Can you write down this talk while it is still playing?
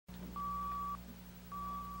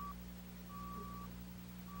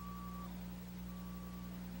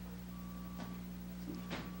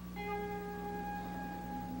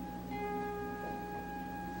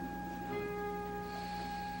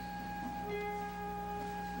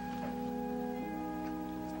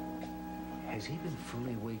Has he been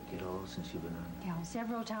fully awake at all since you've been on? Yeah,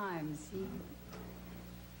 several times.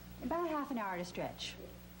 About half an hour at a stretch.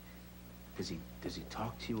 Does he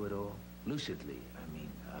talk to you at all? Lucidly, I mean,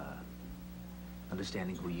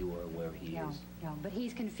 understanding who you are, where he is? No, but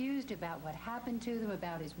he's confused about what happened to them,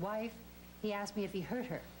 about his wife. He asked me if he hurt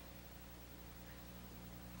her.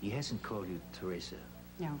 He hasn't called you Teresa?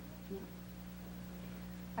 No.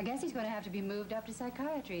 I guess he's going to have to be moved up to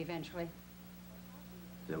psychiatry eventually.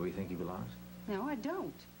 Is that where you think he belongs? No, I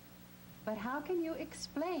don't. But how can you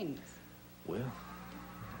explain this? Well,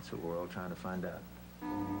 that's what we're all trying to find out.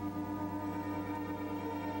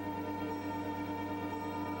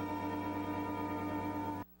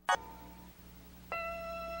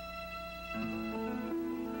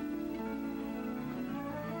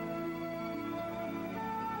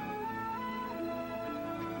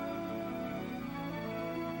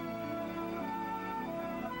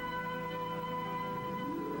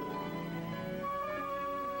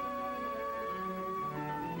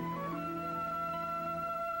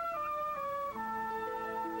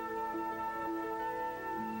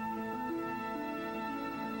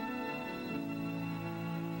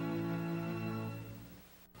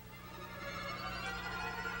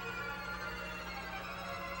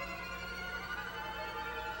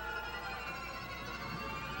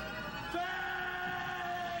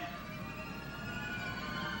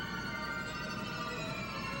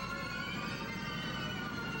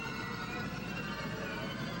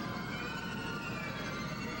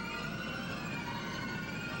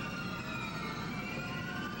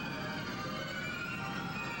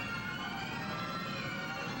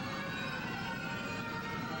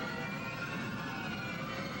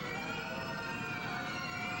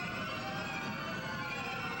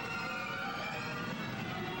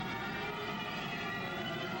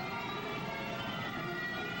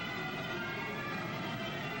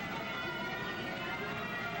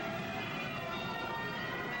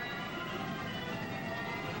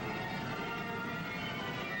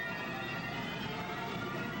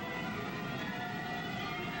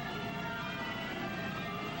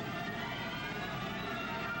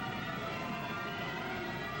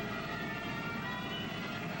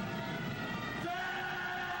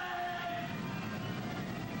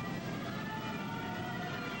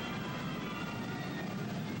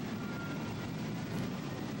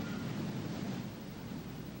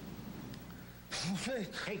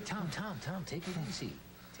 Hey, Tom, take it easy.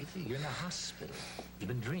 Take it easy. You're in the hospital. You've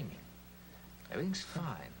been dreaming. Everything's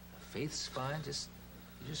fine. Faith's fine. You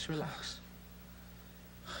just relax.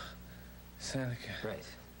 Seneca. Right.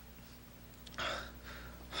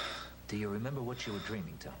 Do you remember what you were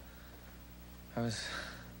dreaming, Tom? I was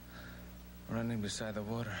running beside the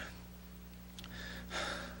water.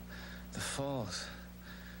 The falls.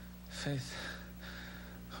 Faith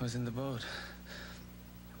was in the boat.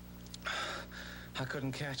 I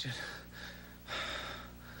couldn't catch it.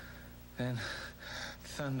 Then,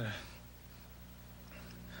 thunder.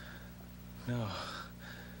 No,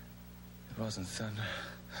 it wasn't thunder.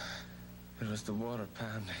 It was the water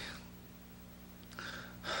pounding.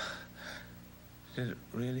 Did it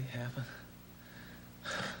really happen?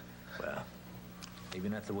 Well, maybe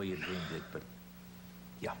not the way you dreamed it, but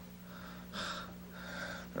yeah.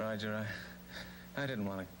 Roger, I didn't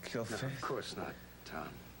want to kill Faith. No, of course not, Tom.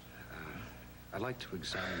 I'd like to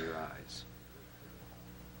examine your eyes.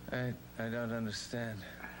 I don't understand.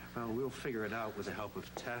 Well, we'll figure it out with the help of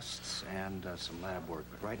tests and some lab work.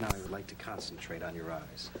 But right now, I would like to concentrate on your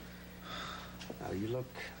eyes. Now, you look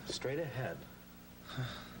straight ahead.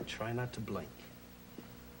 And try not to blink.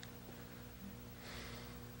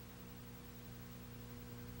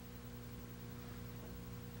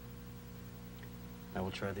 Now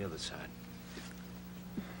we'll try the other side.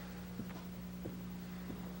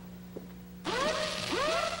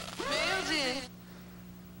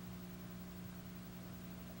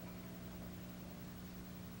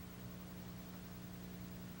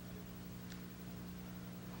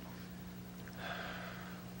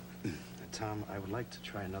 Tom, I would like to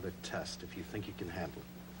try another test if you think you can handle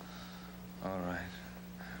it. All right.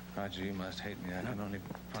 Roger, you must hate me. I can only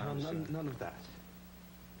promise. Tom, none of that.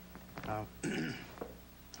 Now,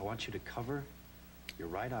 I want you to cover your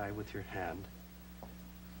right eye with your hand.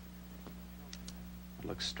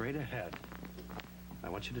 Look straight ahead. I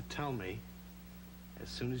want you to tell me, as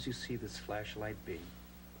soon as you see this flashlight beam,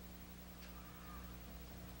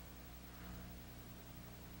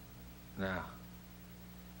 now.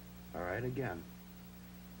 All right, again.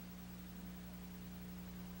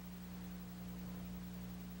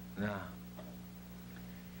 Now.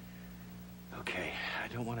 Okay, I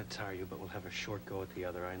don't want to tire you, but we'll have a short go at the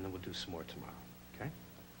other eye, and then we'll do some more tomorrow, okay?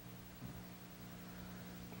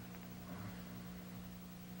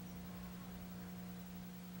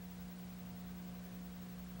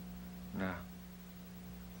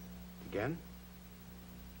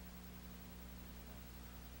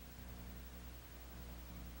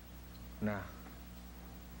 No.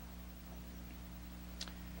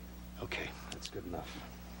 Okay, that's good enough.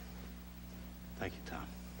 Thank you, Tom.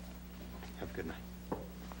 Have a good night.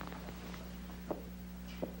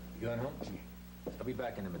 You going home? I'll be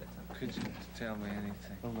back in a minute, Tom. Could you tell me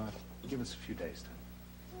anything? Hold on. Give us a few days,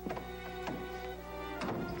 Tom.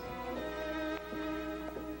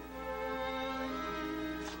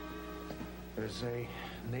 There's a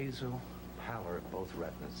nasal pallor at both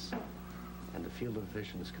retinas, and the field of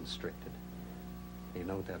vision is constricted. You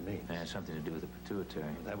know what that means? It has something to do with the pituitary.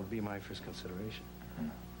 That would be my first consideration.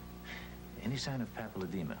 Any sign of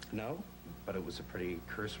papilledema? No, but it was a pretty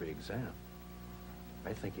cursory exam.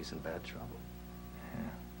 I think he's in bad trouble. Yeah.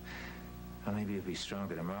 Well, maybe if he's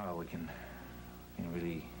stronger tomorrow, we can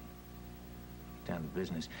really get down to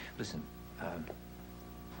business. Listen,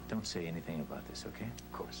 don't say anything about this, okay?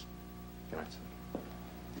 Of course. Good night, son.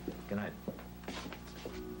 Good night.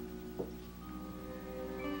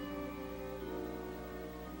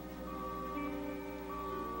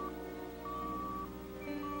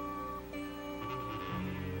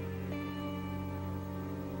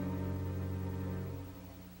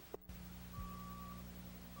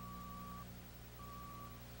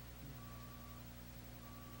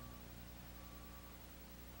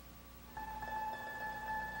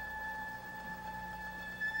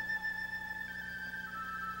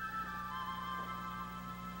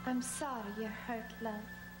 I'm sorry you're hurt, love.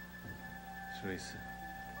 Teresa.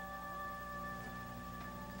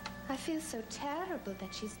 I feel so terrible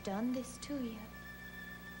that she's done this to you.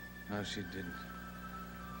 No, she didn't.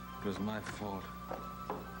 It was my fault.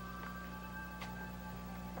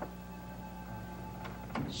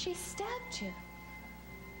 She stabbed you.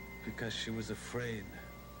 Because she was afraid.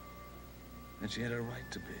 And she had a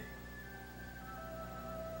right to be.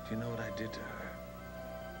 Do you know what I did to her?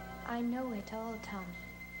 I know it all, Tommy.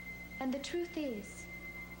 And the truth is,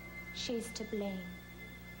 she's to blame.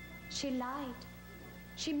 She lied.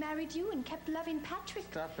 She married you and kept loving Patrick.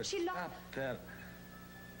 Stop it. Stop that.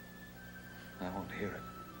 I won't hear it.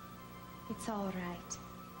 It's all right.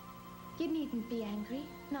 You needn't be angry.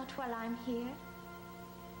 Not while I'm here.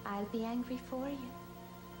 I'll be angry for you.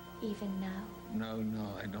 Even now. No,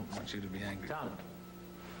 I don't want you to be angry. Tom.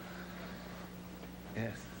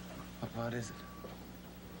 Yes. What is it?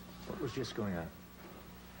 What was just going on?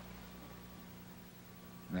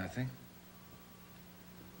 Nothing.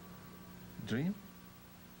 Dream?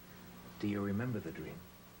 Do you remember the dream?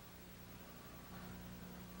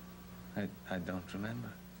 I don't remember.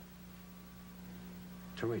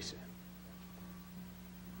 Teresa.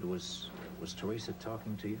 Was Teresa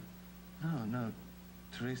talking to you? No.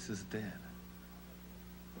 Teresa's dead.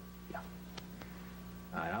 Yeah.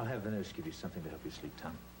 All right, I'll have the nurse give you something to help you sleep,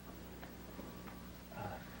 Tom.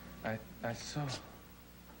 I saw.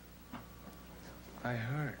 I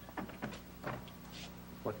heard.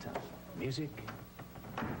 What, Tom? Music?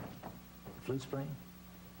 Flutes playing?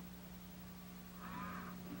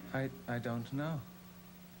 I don't know.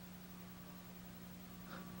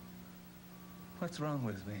 What's wrong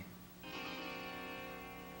with me?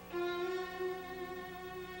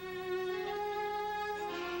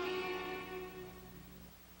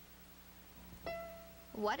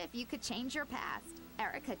 What if you could change your past?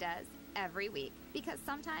 Erica does, every week. Because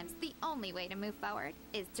sometimes the only way to move forward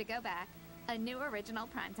is to go back. A new original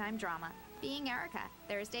primetime drama. Being Erica,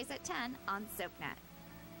 Thursdays at 10 on SoapNet.